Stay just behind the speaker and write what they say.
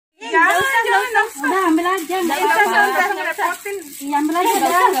ambil aja. Nggak usah ngerepotin. Iya, ambil aja.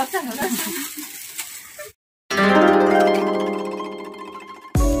 Nggak usah.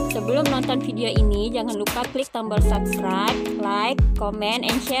 Sebelum nonton video ini, jangan lupa klik tombol subscribe, like, comment,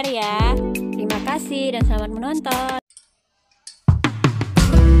 and share ya. Terima kasih dan selamat menonton.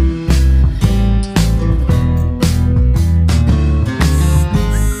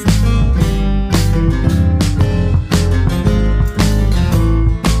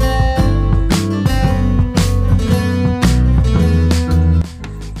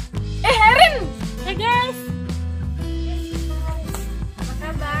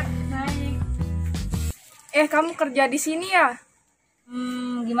 Kamu kerja di sini ya?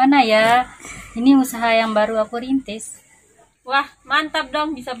 Gimana ya? Ini usaha yang baru aku rintis. Wah, mantap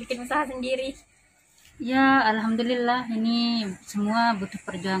dong bisa bikin usaha sendiri. Ya, alhamdulillah. Ini semua butuh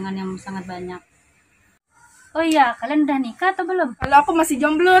perjuangan yang sangat banyak. Oh iya, kalian udah nikah atau belum? Kalau aku masih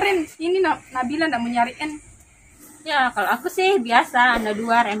jomblo, Rin. Ini Nabila nggak mau nyariin. Ya, kalau aku sih biasa, anak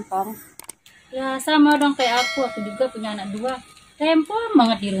 2 rempong. Ya, sama dong kayak aku. Aku juga punya anak 2. Rempong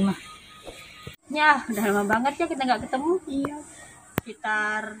banget di rumah. Ya, udah lama banget ya kita nggak ketemu. Iya.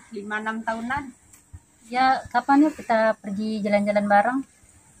 Sekitar 5-6 tahunan. Ya, kapan yuk kita pergi jalan-jalan bareng?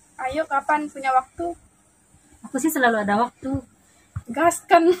 Ayo, kapan punya waktu? Aku sih selalu ada waktu.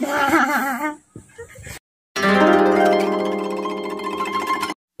 Gaskan.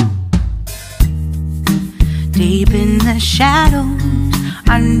 Deep in the shadows,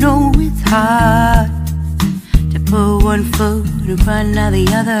 I know it's hard to put one foot in front of the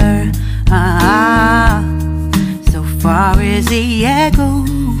other. So far as the echo,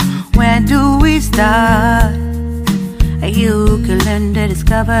 where do we start? You can learn to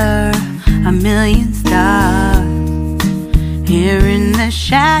discover a million stars. Here in the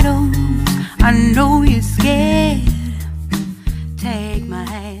shadows, I know you're scared. Take my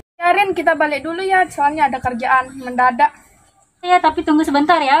hand. Rin, kita balik dulu ya, soalnya ada kerjaan mendadak. Ya, tapi tunggu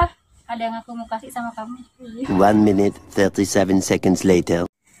sebentar ya. Ada yang aku mau kasih sama kamu. 1 minute 37 seconds later.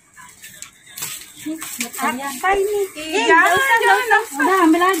 Apa ini? Jangan. Udah,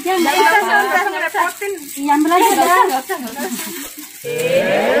 ambil aja. Nggak usah ngerepotin. Iya, ambil aja. Nggak usah.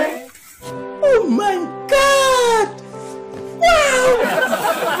 Oh my god! Wow!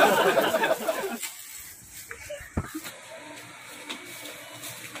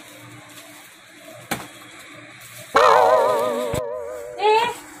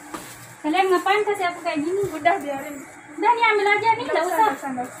 Kalian ngapain kasih aku kayak gini? Udah biarin. Udah nih, ambil aja nih, nggak usah.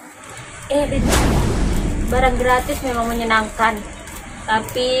 Barang gratis memang menyenangkan,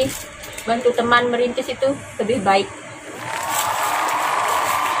 tapi bantu teman merintis itu lebih baik.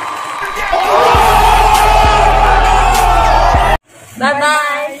 Bye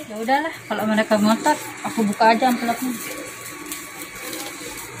bye. Ya udahlah, kalau mereka ngotot, aku buka aja amplopnya.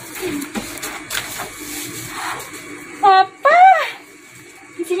 Apa?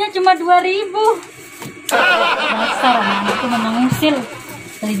 Isinya cuma 2.000. Dasar anak itu memang usil.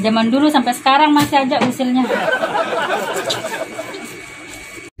 Dari zaman dulu sampai sekarang masih aja usilnya.